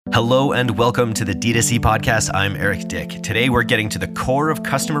Hello and welcome to the D2C podcast. I'm Eric Dick. Today we're getting to the core of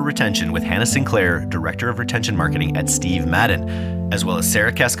customer retention with Hannah Sinclair, Director of Retention Marketing at Steve Madden, as well as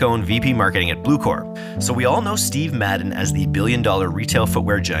Sarah Cascone, VP Marketing at Bluecore. So we all know Steve Madden as the billion-dollar retail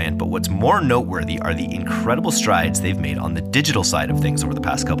footwear giant, but what's more noteworthy are the incredible strides they've made on the digital side of things over the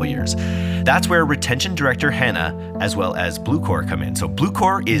past couple years. That's where Retention Director Hannah, as well as Bluecore, come in. So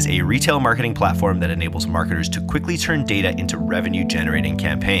Bluecore is a retail marketing platform that enables marketers to quickly turn data into revenue-generating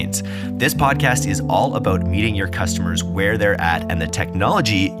campaigns. This podcast is all about meeting your customers where they're at and the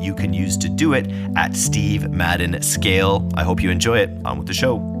technology you can use to do it at Steve Madden scale. I hope you enjoy it. On with the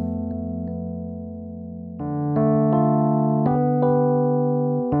show.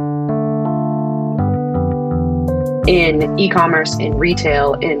 In e-commerce, in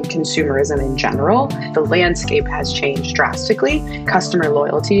retail, in consumerism in general, the landscape has changed drastically. Customer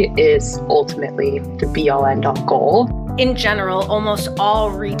loyalty is ultimately the be-all, end-all goal. In general, almost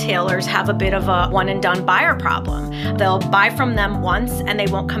all retailers have a bit of a one-and-done buyer problem. They'll buy from them once and they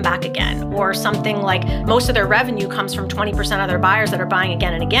won't come back again. Or something like most of their revenue comes from 20% of their buyers that are buying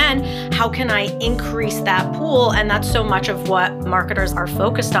again and again. How can I increase that pool? And that's so much of what marketers are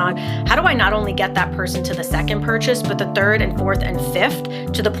focused on. How do I not only get that person to the second purchase, but the third and fourth and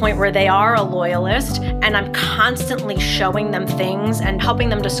fifth to the point where they are a loyalist and I'm constantly showing them things and helping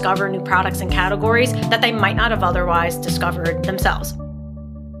them discover new products and categories that they might not have otherwise discovered themselves.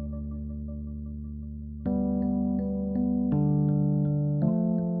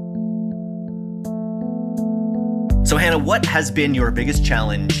 So Hannah, what has been your biggest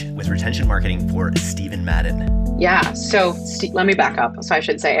challenge with retention marketing for Steven Madden? Yeah, so let me back up. So I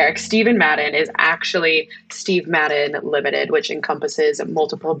should say, Eric, Steven Madden is actually Steve Madden Limited, which encompasses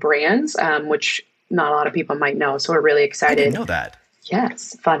multiple brands, which not a lot of people might know. So we're really excited. I didn't know that.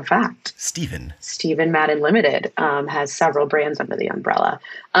 Yes, fun fact. Steven Madden Limited has several brands under the umbrella.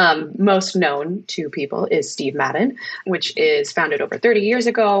 Most known to people is Steve Madden, which is founded over 30 years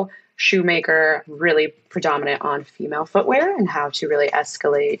ago. Shoemaker, really predominant on female footwear and how to really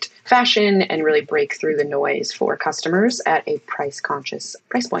escalate fashion and really break through the noise for customers at a price-conscious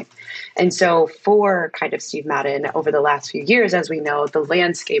price point. And so for kind of Steve Madden, over the last few years, as we know, the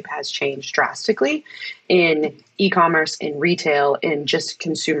landscape has changed drastically in e-commerce, in retail, in just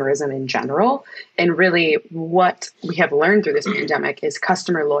consumerism in general. And really what we have learned through this pandemic is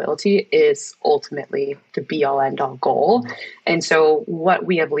customer loyalty is ultimately the be-all, end-all goal. And so what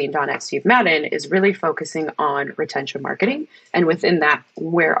we have leaned on at Steve Madden is really focusing on retention marketing. And within that,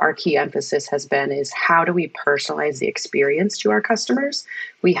 where our key emphasis has been is how do we personalize the experience to our customers?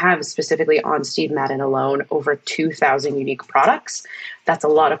 We have specifically on Steve Madden alone over 2,000 unique products. That's a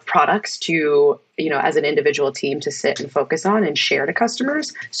lot of products to, as an individual team to sit and focus on and share to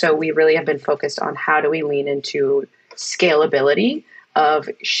customers. So we really have been focused on how do we lean into scalability of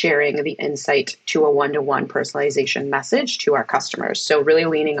sharing the insight to a one-to-one personalization message to our customers. So really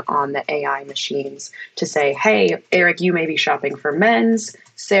leaning on the AI machines to say, hey, Eric, you may be shopping for men's,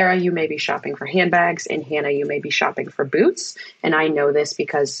 Sarah, you may be shopping for handbags, and Hannah, you may be shopping for boots. And I know this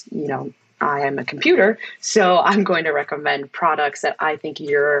because, I am a computer, so I'm going to recommend products that I think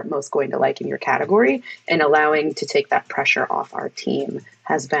you're most going to like in your category, and allowing to take that pressure off our team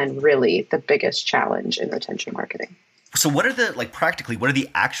has been really the biggest challenge in retention marketing. So what are the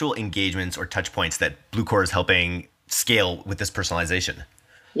actual engagements or touch points that Bluecore is helping scale with this personalization?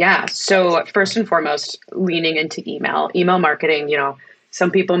 Yeah. So first and foremost, leaning into email marketing,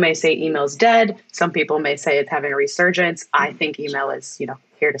 some people may say email's dead. Some people may say it's having a resurgence. I think email is,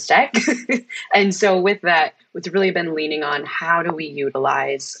 here to stay. And so with that, it's really been leaning on how do we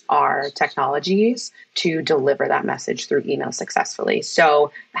utilize our technologies to deliver that message through email successfully.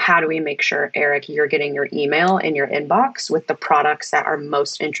 So how do we make sure, Eric, you're getting your email in your inbox with the products that are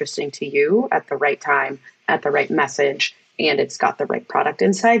most interesting to you at the right time, at the right message, and it's got the right product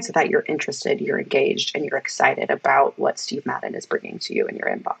inside so that you're interested, you're engaged, and you're excited about what Steve Madden is bringing to you in your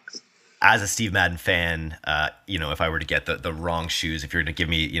inbox. As a Steve Madden fan, if I were to get the wrong shoes, if you were to give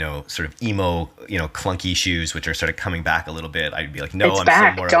me, sort of emo, clunky shoes, which are sort of coming back a little bit, I'd be like, no, I'm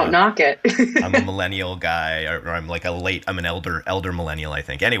back. Still more don't knock it. I'm a millennial guy, or I'm like I'm an elder millennial, I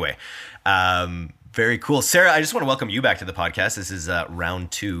think. Anyway, very cool. Sarah, I just want to welcome you back to the podcast. This is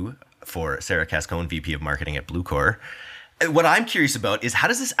round 2 for Sarah Cascone, VP of Marketing at Bluecore. What I'm curious about is how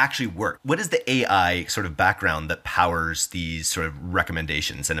does this actually work? What is the AI sort of background that powers these sort of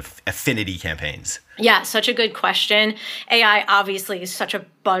recommendations and affinity campaigns? Yeah, such a good question. AI obviously is such a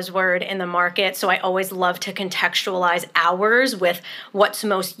buzzword in the market, so I always love to contextualize ours with what's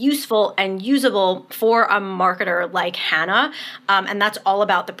most useful and usable for a marketer like Hannah, and that's all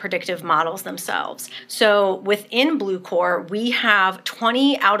about the predictive models themselves. So within Bluecore, we have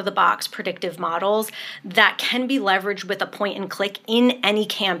 20 out-of-the-box predictive models that can be leveraged with a point and click in any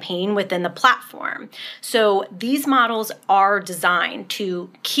campaign within the platform. So these models are designed to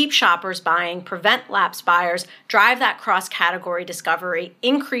keep shoppers buying, prevent lapsed buyers, drive that cross-category discovery,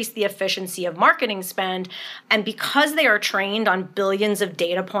 increase the efficiency of marketing spend. And because they are trained on billions of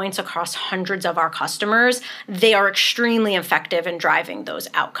data points across hundreds of our customers, they are extremely effective in driving those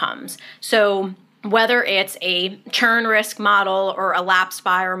outcomes. So whether it's a churn risk model or a lapsed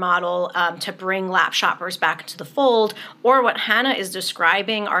buyer model to bring lapsed shoppers back into the fold, or what Hannah is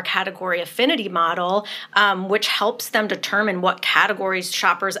describing, our category affinity model, which helps them determine what categories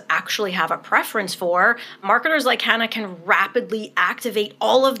shoppers actually have a preference for, marketers like Hannah can rapidly activate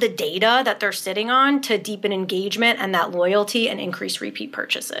all of the data that they're sitting on to deepen engagement and that loyalty and increase repeat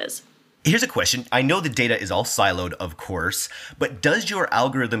purchases. Here's a question. I know the data is all siloed, of course, but does your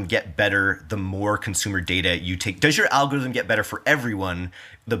algorithm get better the more consumer data you take? Does your algorithm get better for everyone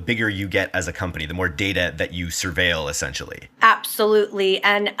the bigger you get as a company, the more data that you surveil, essentially? Absolutely.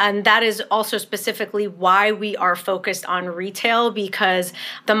 And that is also specifically why we are focused on retail, because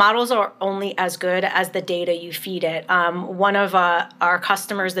the models are only as good as the data you feed it. One of our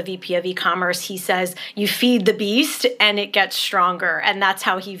customers, the VP of e-commerce, he says, you feed the beast and it gets stronger. And that's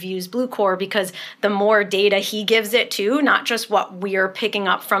how he views Bluecore, because the more data he gives it to, not just what we're picking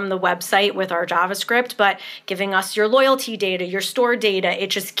up from the website with our JavaScript, but giving us your loyalty data, your store data,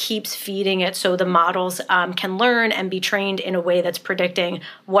 it just keeps feeding it so the models can learn and be trained in a way that's predicting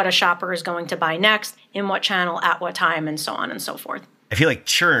what a shopper is going to buy next, in what channel, at what time, and so on and so forth. I feel like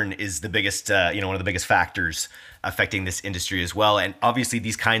churn is the biggest, one of the biggest factors affecting this industry as well. And obviously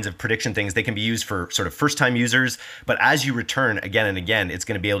these kinds of prediction things, they can be used for sort of first-time users, but as you return again and again, it's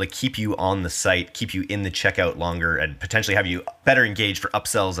going to be able to keep you on the site, keep you in the checkout longer, and potentially have you better engaged for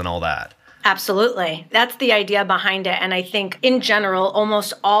upsells and all that. Absolutely. That's the idea behind it. And I think in general,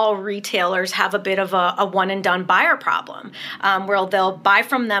 almost all retailers have a bit of a one and done buyer problem, where they'll buy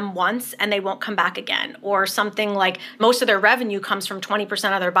from them once and they won't come back again. Or something like most of their revenue comes from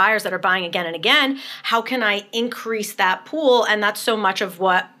 20% of their buyers that are buying again and again. How can I increase that pool? And that's so much of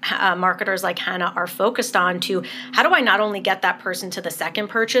what marketers like Hannah are focused on, to how do I not only get that person to the second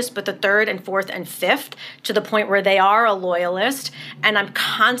purchase, but the third and fourth and fifth, to the point where they are a loyalist. And I'm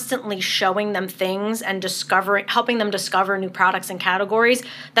constantly showing them things and helping them discover new products and categories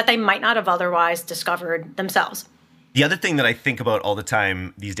that they might not have otherwise discovered themselves. The other thing that I think about all the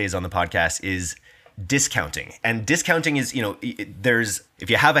time these days on the podcast is discounting. And discounting is, if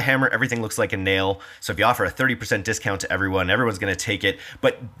you have a hammer, everything looks like a nail. So if you offer a 30% discount to everyone, everyone's going to take it.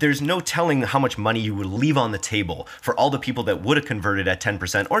 But there's no telling how much money you would leave on the table for all the people that would have converted at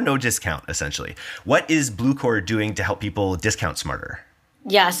 10% or no discount, essentially. What is Bluecore doing to help people discount smarter?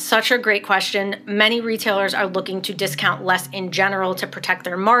 Yes, such a great question. Many retailers are looking to discount less in general to protect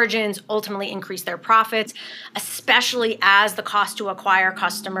their margins, ultimately increase their profits, especially as the cost to acquire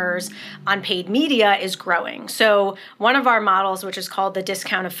customers on paid media is growing. So one of our models, which is called the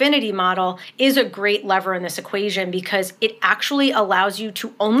discount affinity model, is a great lever in this equation because it actually allows you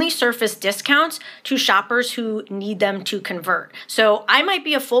to only surface discounts to shoppers who need them to convert. So I might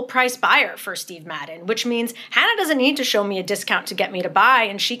be a full price buyer for Steve Madden, which means Hannah doesn't need to show me a discount to get me to buy,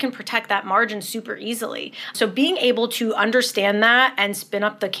 and she can protect that margin super easily. So being able to understand that and spin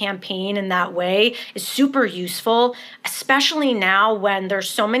up the campaign in that way is super useful, especially now when there's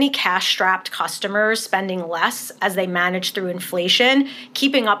so many cash-strapped customers spending less as they manage through inflation.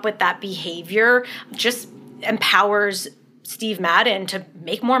 Keeping up with that behavior just empowers Steve Madden to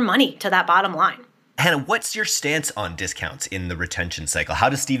make more money to that bottom line. Hannah, what's your stance on discounts in the retention cycle? How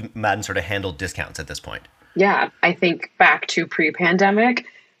does Steve Madden sort of handle discounts at this point? Yeah, I think back to pre-pandemic,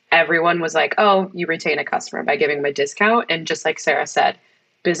 everyone was like, oh, you retain a customer by giving them a discount. And just like Sarah said,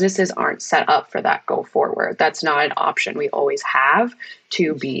 businesses aren't set up for that go forward. That's not an option we always have,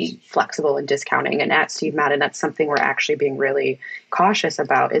 to be flexible in discounting. And at Steve Madden, that's something we're actually being really cautious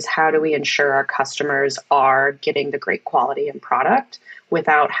about, is how do we ensure our customers are getting the great quality and product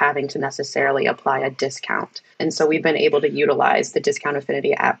without having to necessarily apply a discount. And so we've been able to utilize the discount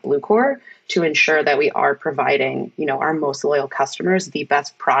affinity at Bluecore to ensure that we are providing, our most loyal customers the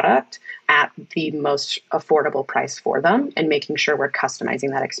best product at the most affordable price for them, and making sure we're customizing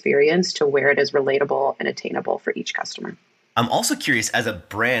that experience to where it is relatable and attainable for each customer. I'm also curious, as a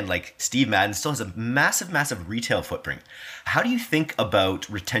brand, like Steve Madden still has a massive retail footprint. How do you think about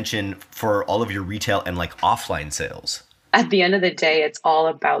retention for all of your retail and like offline sales? At the end of the day, it's all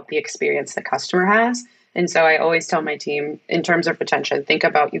about the experience the customer has. And so I always tell my team, in terms of retention, think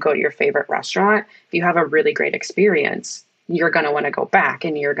about, you go to your favorite restaurant. If you have a really great experience, you're going to want to go back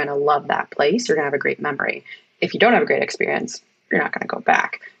and you're going to love that place. You're going to have a great memory. If you don't have a great experience, you're not going to go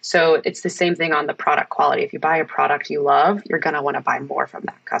back. So it's the same thing on the product quality. If you buy a product you love, you're going to want to buy more from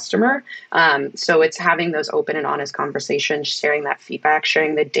that customer. So it's having those open and honest conversations, sharing that feedback,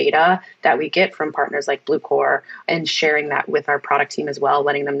 sharing the data that we get from partners like Bluecore, and sharing that with our product team as well,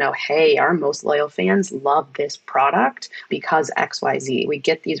 letting them know, hey, our most loyal fans love this product because XYZ. We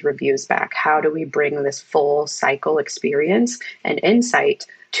get these reviews back. How do we bring this full cycle experience and insight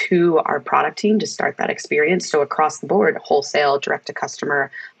to our product team to start that experience? So across the board, wholesale, direct to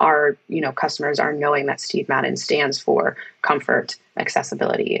customer, our customers are knowing that Steve Madden stands for comfort,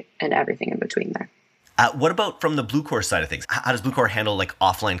 accessibility, and everything in between there. What about from the Bluecore side of things? How does Bluecore handle like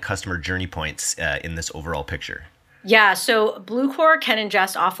offline customer journey points in this overall picture? Yeah, so Bluecore can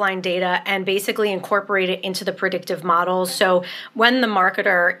ingest offline data and basically incorporate it into the predictive models. So when the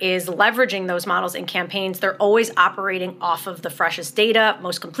marketer is leveraging those models in campaigns, they're always operating off of the freshest data,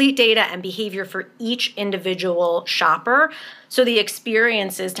 most complete data, and behavior for each individual shopper. So the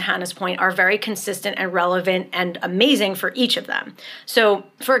experiences, to Hannah's point, are very consistent and relevant and amazing for each of them. So,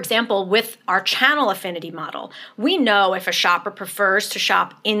 for example, with our channel affinity model, we know if a shopper prefers to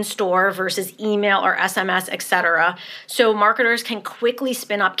shop in-store versus email or SMS, etc. So marketers can quickly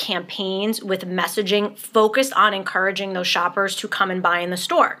spin up campaigns with messaging focused on encouraging those shoppers to come and buy in the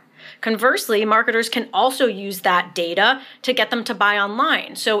store. Conversely, marketers can also use that data to get them to buy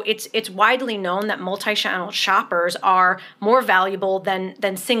online. So it's widely known that multi-channel shoppers are more valuable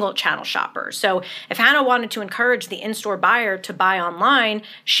than single-channel shoppers. So if Hannah wanted to encourage the in-store buyer to buy online,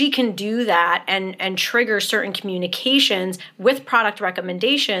 she can do that and trigger certain communications with product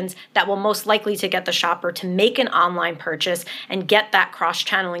recommendations that will most likely to get the shopper to make an online purchase and get that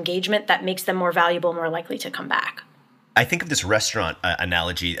cross-channel engagement that makes them more valuable, more likely to come back. I think of this restaurant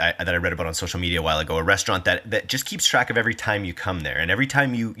analogy that I read about on social media a while ago, a restaurant that just keeps track of every time you come there. And every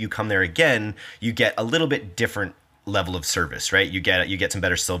time you come there again, you get a little bit different level of service, right? You get some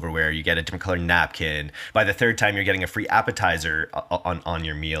better silverware, you get a different color napkin. By the third time, you're getting a free appetizer on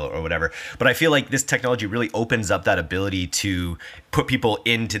your meal or whatever. But I feel like this technology really opens up that ability to put people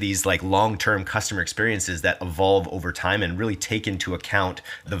into these like long-term customer experiences that evolve over time and really take into account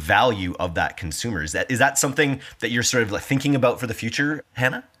the value of that consumer. Is that something that you're sort of like thinking about for the future,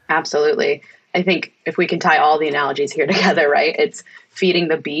 Hannah? Absolutely. I think if we can tie all the analogies here together, right, it's feeding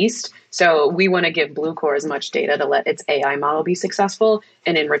the beast. So we want to give Bluecore as much data to let its AI model be successful.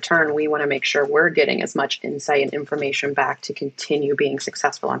 And in return, we want to make sure we're getting as much insight and information back to continue being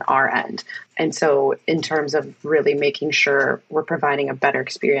successful on our end. And so in terms of really making sure we're providing a better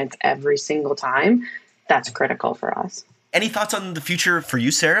experience every single time, that's critical for us. Any thoughts on the future for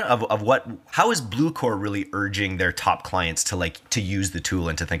you, Sarah, of how is Bluecore really urging their top clients to use the tool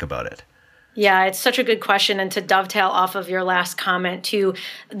and to think about it? Yeah, it's such a good question. And to dovetail off of your last comment too,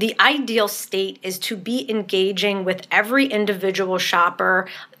 the ideal state is to be engaging with every individual shopper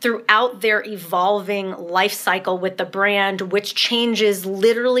throughout their evolving life cycle with the brand, which changes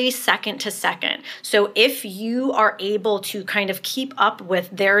literally second to second. So if you are able to kind of keep up with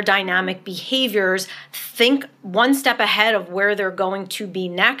their dynamic behaviors, think one step ahead of where they're going to be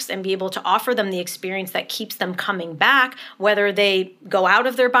next and be able to offer them the experience that keeps them coming back, whether they go out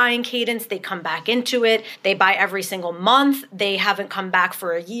of their buying cadence, they come back into it, they buy every single month, they haven't come back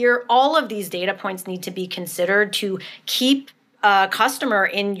for a year. All of these data points need to be considered to keep a customer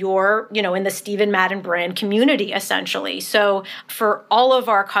in your, in the Steve Madden brand community, essentially. So for all of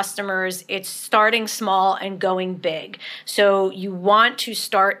our customers, it's starting small and going big. So you want to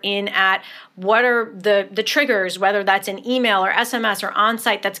start in at what are the triggers, whether that's an email or SMS or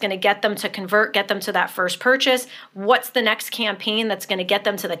on-site that's going to get them to convert, get them to that first purchase. What's the next campaign that's going to get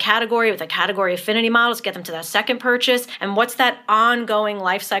them to the category with a category affinity models, get them to that second purchase? And what's that ongoing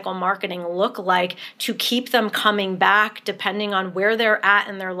lifecycle marketing look like to keep them coming back depending on where they're at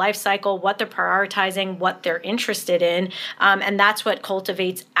in their life cycle, what they're prioritizing, what they're interested in. And that's what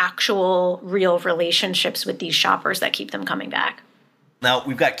cultivates actual real relationships with these shoppers that keep them coming back. Now,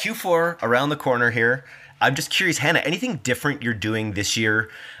 we've got Q4 around the corner here. I'm just curious, Hannah, anything different you're doing this year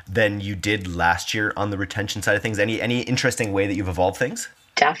than you did last year on the retention side of things? Any interesting way that you've evolved things?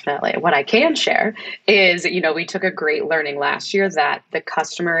 Definitely. What I can share is, we took a great learning last year that the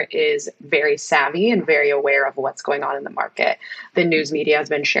customer is very savvy and very aware of what's going on in the market. The news media has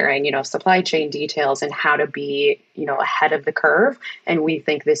been sharing, supply chain details and how to be, ahead of the curve. And we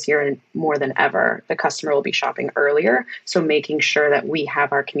think this year more than ever, the customer will be shopping earlier. So making sure that we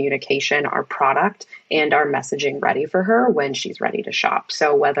have our communication, our product, and our messaging ready for her when she's ready to shop.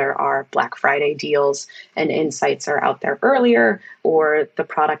 So whether our Black Friday deals and insights are out there earlier, or the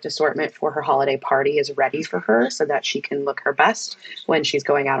product assortment for her holiday party is ready for her so that she can look her best when she's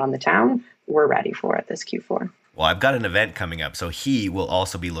going out on the town, we're ready for it this Q4. Well, I've got an event coming up, so he will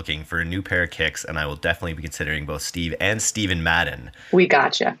also be looking for a new pair of kicks, and I will definitely be considering both Steve and Steven Madden. We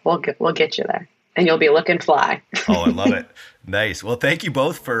gotcha. We'll get you there, and you'll be looking fly. Oh, I love it. Nice. Well, thank you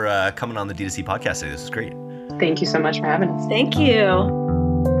both for coming on the D2C podcast today. This is great. Thank you so much for having us. Thank you.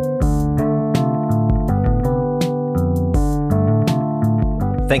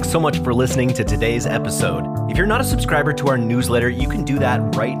 Thanks so much for listening to today's episode. If you're not a subscriber to our newsletter, you can do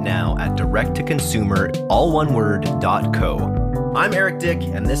that right now at directtoconsumer.co. I'm Eric Dick,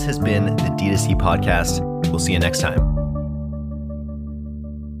 and this has been the D2C podcast. We'll see you next time.